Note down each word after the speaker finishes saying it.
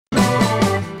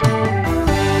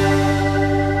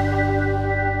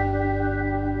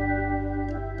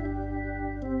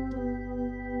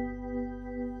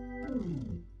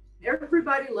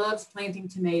everybody loves planting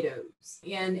tomatoes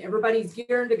and everybody's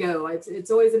gearing to go.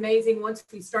 It's always amazing once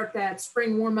we start that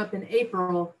spring warm up in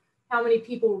April, how many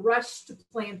people rush to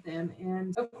plant them.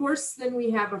 And of course, then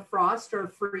we have a frost or a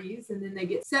freeze, and then they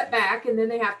get set back and then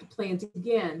they have to plant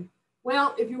again.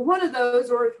 Well, if you're one of those,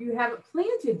 or if you haven't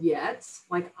planted yet,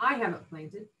 like I haven't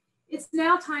planted, it's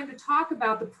now time to talk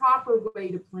about the proper way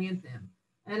to plant them.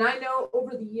 And I know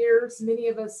over the years, many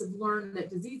of us have learned that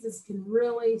diseases can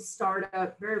really start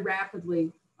up very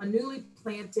rapidly on newly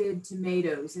planted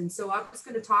tomatoes. And so I'm just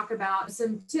going to talk about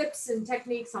some tips and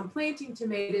techniques on planting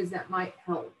tomatoes that might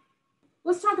help.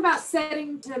 Let's talk about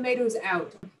setting tomatoes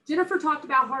out. Jennifer talked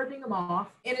about hardening them off,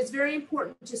 and it's very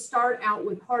important to start out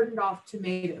with hardened off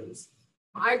tomatoes.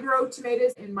 I grow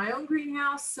tomatoes in my own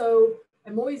greenhouse, so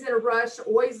I'm always in a rush,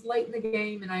 always late in the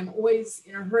game, and I'm always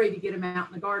in a hurry to get them out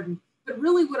in the garden. But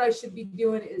really what I should be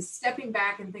doing is stepping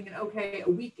back and thinking, okay, a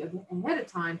week ahead of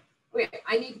time, okay,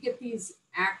 I need to get these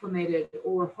acclimated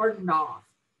or hardened off.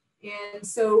 And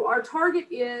so our target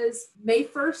is May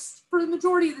 1st for the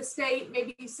majority of the state,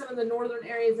 maybe some of the northern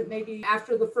areas that may be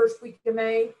after the first week of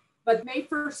May. But May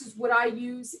 1st is what I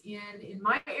use in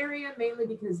my area, mainly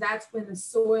because that's when the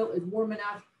soil is warm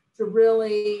enough to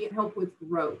really help with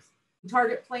growth. We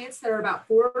target plants that are about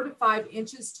 4 to 5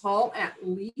 inches tall at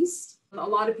least. A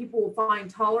lot of people will find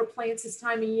taller plants this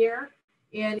time of year.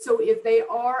 And so if they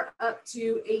are up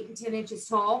to 8 and 10 inches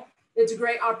tall, it's a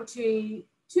great opportunity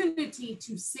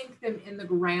to sink them in the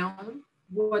ground.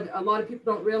 What a lot of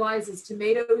people don't realize is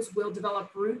tomatoes will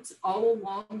develop roots all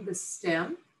along the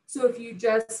stem. So if you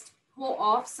just pull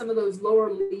off some of those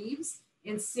lower leaves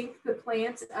and sink the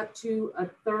plants up to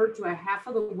 1/3 to 1/2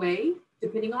 of the way,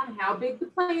 depending on how big the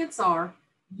plants are,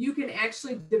 you can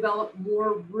actually develop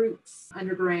more roots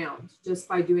underground just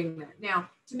by doing that. Now,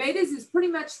 tomatoes is pretty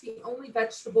much the only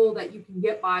vegetable that you can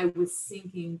get by with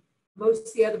sinking. Most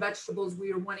of the other vegetables,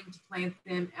 we are wanting to plant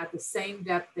them at the same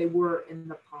depth they were in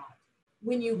the pot.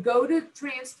 When you go to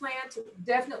transplant,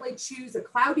 definitely choose a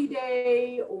cloudy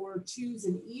day or choose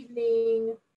an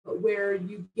evening where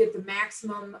you get the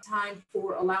maximum time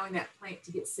for allowing that plant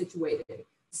to get situated.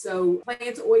 So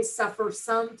plants always suffer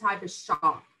some type of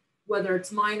shock, whether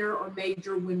it's minor or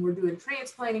major when we're doing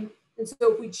transplanting. And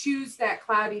so if we choose that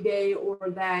cloudy day or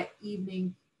that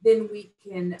evening, then we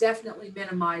can definitely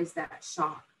minimize that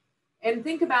shock. And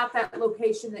think about that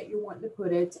location that you're wanting to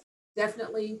put it.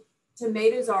 Definitely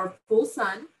tomatoes are full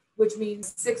sun, which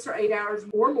means 6 or 8 hours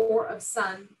or more of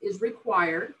sun is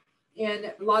required.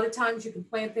 And a lot of times you can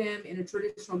plant them in a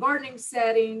traditional gardening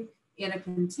setting, in a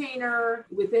container,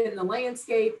 within the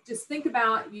landscape. Just think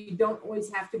about, you don't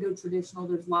always have to go traditional.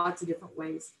 There's lots of different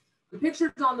ways. The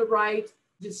picture's on the right,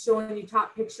 just showing you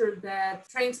top picture that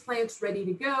transplant's ready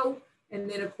to go. And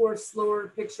then of course, lower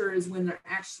picture is when they're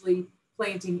actually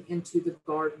planting into the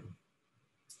garden.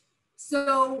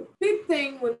 So big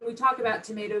thing when we talk about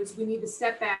tomatoes, we need to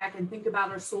step back and think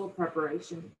about our soil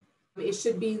preparation. It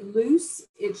should be loose,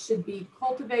 it should be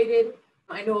cultivated.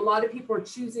 I know a lot of people are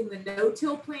choosing the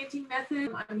no-till planting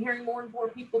method. I'm hearing more and more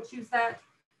people choose that.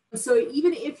 So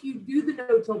even if you do the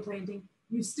no-till planting,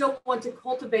 you still want to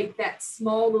cultivate that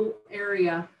small little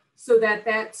area so that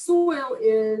that soil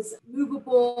is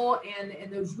movable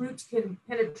and those roots can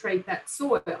penetrate that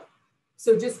soil.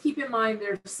 So just keep in mind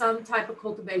there's some type of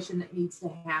cultivation that needs to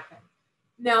happen.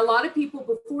 Now, a lot of people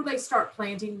before they start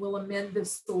planting will amend the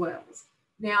soils.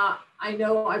 Now, I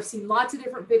know I've seen lots of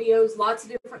different videos, lots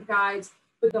of different guides,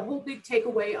 but the whole big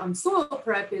takeaway on soil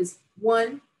prep is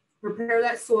one, prepare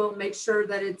that soil, make sure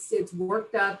that it's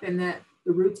worked up and that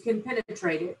the roots can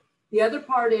penetrate it. The other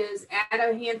part is add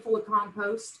a handful of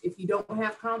compost. If you don't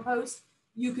have compost,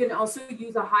 you can also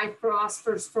use a high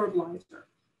phosphorus fertilizer.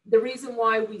 The reason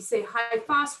why we say high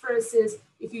phosphorus is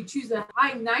if you choose a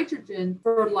high nitrogen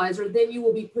fertilizer, then you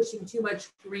will be pushing too much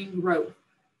green growth.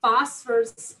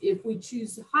 Phosphorus, if we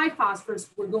choose high phosphorus,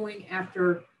 we're going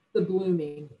after the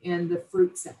blooming and the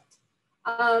fruit set.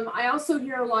 I also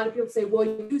hear a lot of people say, well,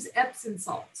 use Epsom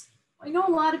salts. I know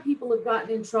a lot of people have gotten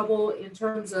in trouble in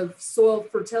terms of soil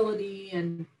fertility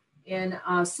and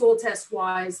soil test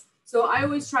wise. So I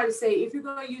always try to say, if you're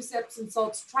going to use Epsom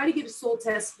salts, try to get a soil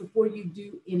test before you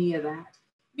do any of that.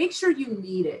 Make sure you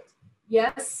need it.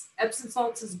 Yes, Epsom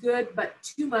salts is good, but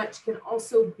too much can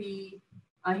also be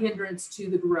a hindrance to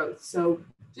the growth. So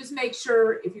just make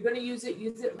sure if you're going to use it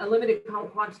in limited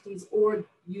quantities or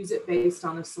use it based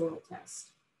on a soil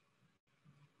test.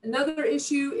 Another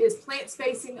issue is plant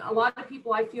spacing. A lot of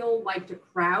people I feel like to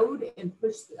crowd and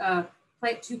push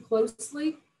plant too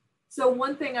closely. So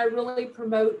one thing I really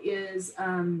promote is,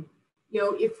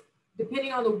 if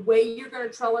depending on the way you're going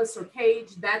to trellis or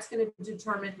cage, that's going to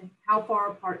determine how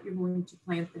far apart you're going to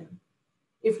plant them.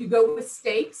 If you go with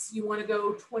stakes, you want to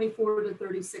go 24 to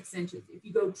 36 inches. If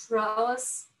you go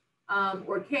trellis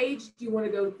or caged, you want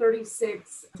to go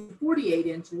 36 to 48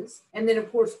 inches. And then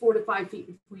of course, 4 to 5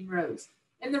 feet between rows.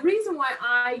 And the reason why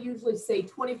I usually say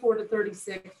 24 to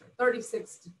 36 or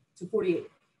 36 to 48,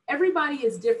 everybody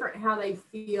is different how they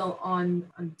feel on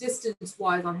distance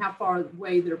wise, on how far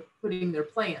away they're putting their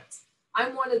plants.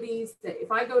 I'm one of these that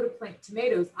if I go to plant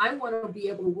tomatoes, I want to be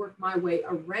able to work my way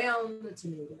around the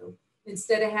tomato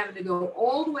instead of having to go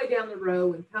all the way down the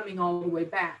row and coming all the way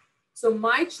back. So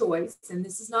my choice, and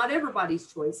this is not everybody's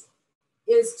choice,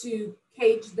 is to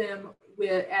cage them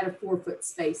at a 4-foot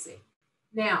spacing.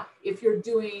 Now, if you're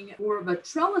doing more of a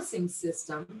trellising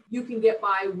system, you can get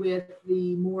by with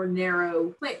the more narrow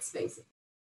plant spacing.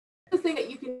 The thing that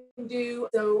you can do,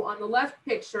 so on the left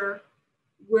picture,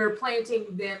 we're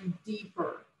planting them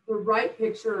deeper. The right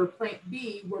picture, or plant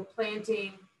B, we're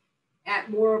planting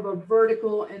at more of a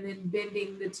vertical and then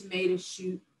bending the tomato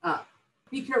shoot up.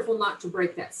 Be careful not to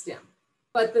break that stem.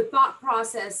 But the thought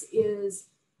process is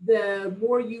the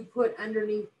more you put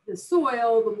underneath the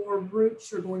soil, the more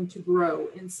roots you're going to grow.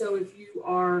 And so if you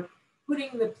are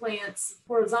putting the plants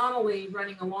horizontally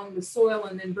running along the soil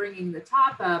and then bringing the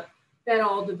top up, that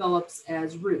all develops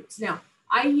as roots. Now,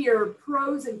 I hear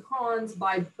pros and cons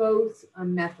by both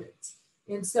methods.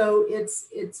 And so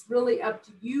it's really up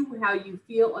to you how you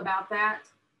feel about that.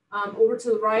 Over to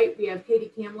the right, we have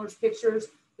Katie Kamler's pictures.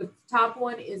 The top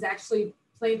one is actually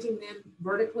planting them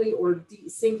vertically or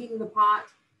sinking the pot.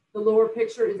 The lower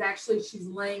picture is actually she's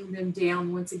laying them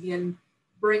down, once again,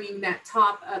 bringing that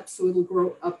top up so it'll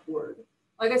grow upward.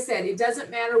 Like I said, it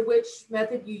doesn't matter which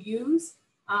method you use.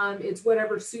 It's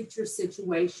whatever suits your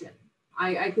situation.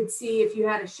 I could see if you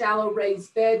had a shallow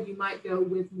raised bed, you might go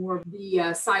with more of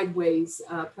the sideways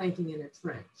planting in a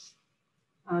trench.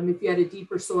 If you had a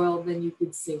deeper soil, then you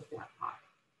could sink that pot.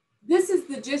 This is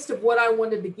the gist of what I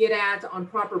wanted to get at on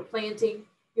proper planting.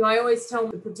 You know, I always tell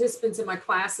the participants in my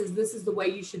classes, this is the way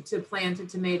you should plant a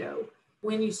tomato.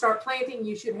 When you start planting,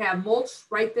 you should have mulch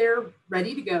right there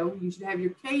ready to go. You should have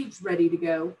your cage ready to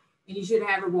go, and you should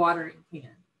have a watering can.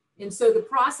 And so the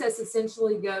process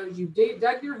essentially goes, you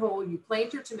dug your hole, you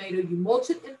plant your tomato, you mulch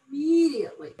it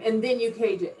immediately, and then you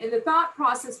cage it. And the thought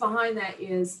process behind that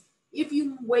is, if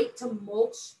you wait to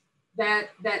mulch that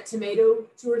tomato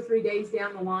 2 or 3 days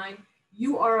down the line,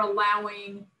 you are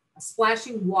allowing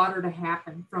splashing water to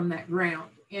happen from that ground.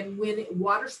 And when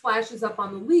water splashes up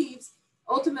on the leaves,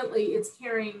 ultimately it's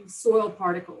carrying soil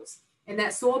particles, and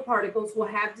that soil particles will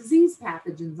have disease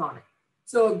pathogens on it.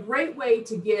 So a great way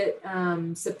to get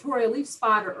septoria leaf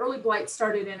spot or early blight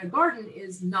started in a garden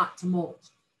is not to mulch.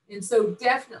 And so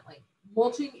definitely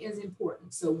mulching is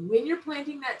important. So when you're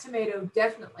planting that tomato,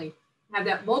 definitely have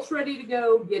that mulch ready to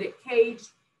go, get it caged,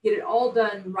 get it all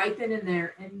done right then and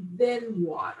there, and then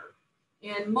water.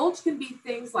 And mulch can be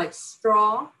things like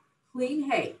straw, clean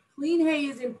hay. Clean hay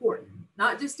is important,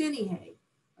 not just any hay,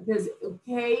 because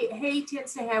hay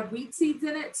tends to have weed seeds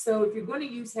in it. So if you're going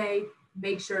to use hay,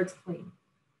 make sure it's clean.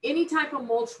 Any type of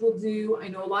mulch will do. I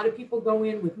know a lot of people go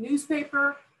in with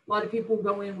newspaper. A lot of people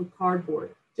go in with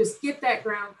cardboard. Just get that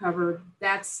ground covered.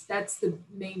 That's the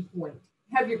main point.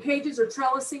 Have your cages or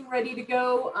trellising ready to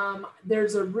go.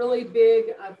 There's a really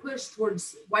big push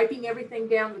towards wiping everything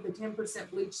down with a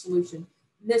 10% bleach solution.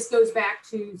 And this goes back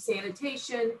to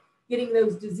sanitation, getting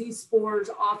those disease spores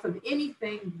off of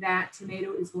anything that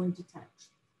tomato is going to touch.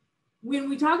 When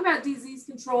we talk about disease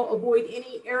control, avoid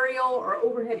any aerial or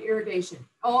overhead irrigation.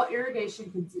 All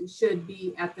irrigation should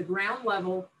be at the ground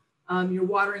level. You're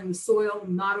watering the soil,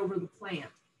 not over the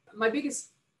plant. My biggest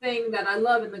thing that I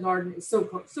love in the garden is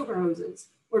soaker hoses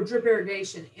or drip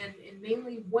irrigation. And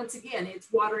mainly, once again, it's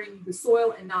watering the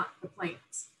soil and not the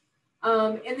plants.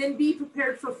 And then be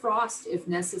prepared for frost if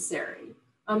necessary.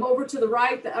 Over to the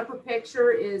right, the upper picture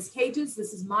is cages.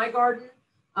 This is my garden.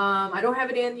 I don't have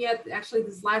it in yet. Actually,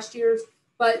 this is last year's,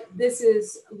 but this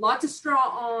is lots of straw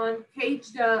on,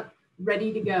 caged up,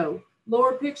 ready to go.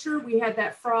 Lower picture, we had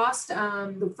that frost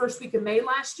the first week of May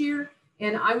last year,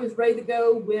 and I was ready to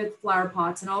go with flower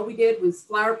pots. And all we did was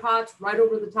flower pots right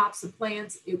over the tops of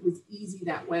plants. It was easy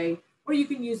that way, or you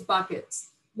can use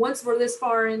buckets. Once we're this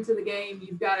far into the game,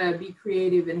 you've got to be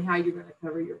creative in how you're going to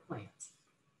cover your plants.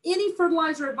 Any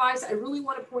fertilizer advice, I really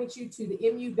want to point you to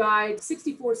the MU Guide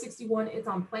 6461. It's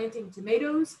on planting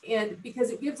tomatoes, and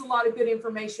because it gives a lot of good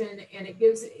information, and it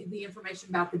gives the information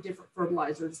about the different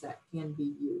fertilizers that can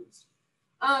be used.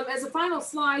 As a final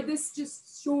slide, this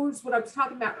just shows what I was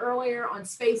talking about earlier on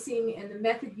spacing and the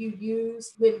method you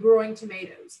use when growing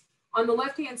tomatoes. On the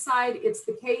left-hand side, it's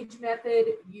the cage method.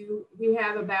 We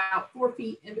have about 4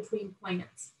 feet in between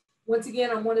plants. Once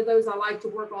again, I'm one of those, I like to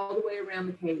work all the way around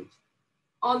the cage.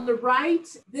 On the right,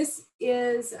 this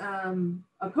is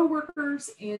a coworker's,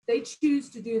 and they choose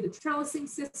to do the trellising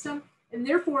system, and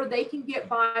therefore they can get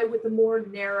by with a more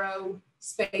narrow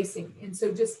spacing. And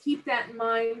so just keep that in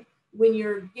mind when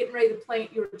you're getting ready to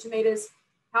plant your tomatoes.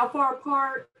 How far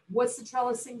apart? What's the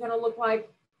trellising going to look like?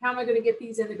 How am I going to get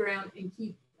these in the ground and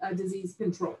keep disease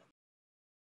control?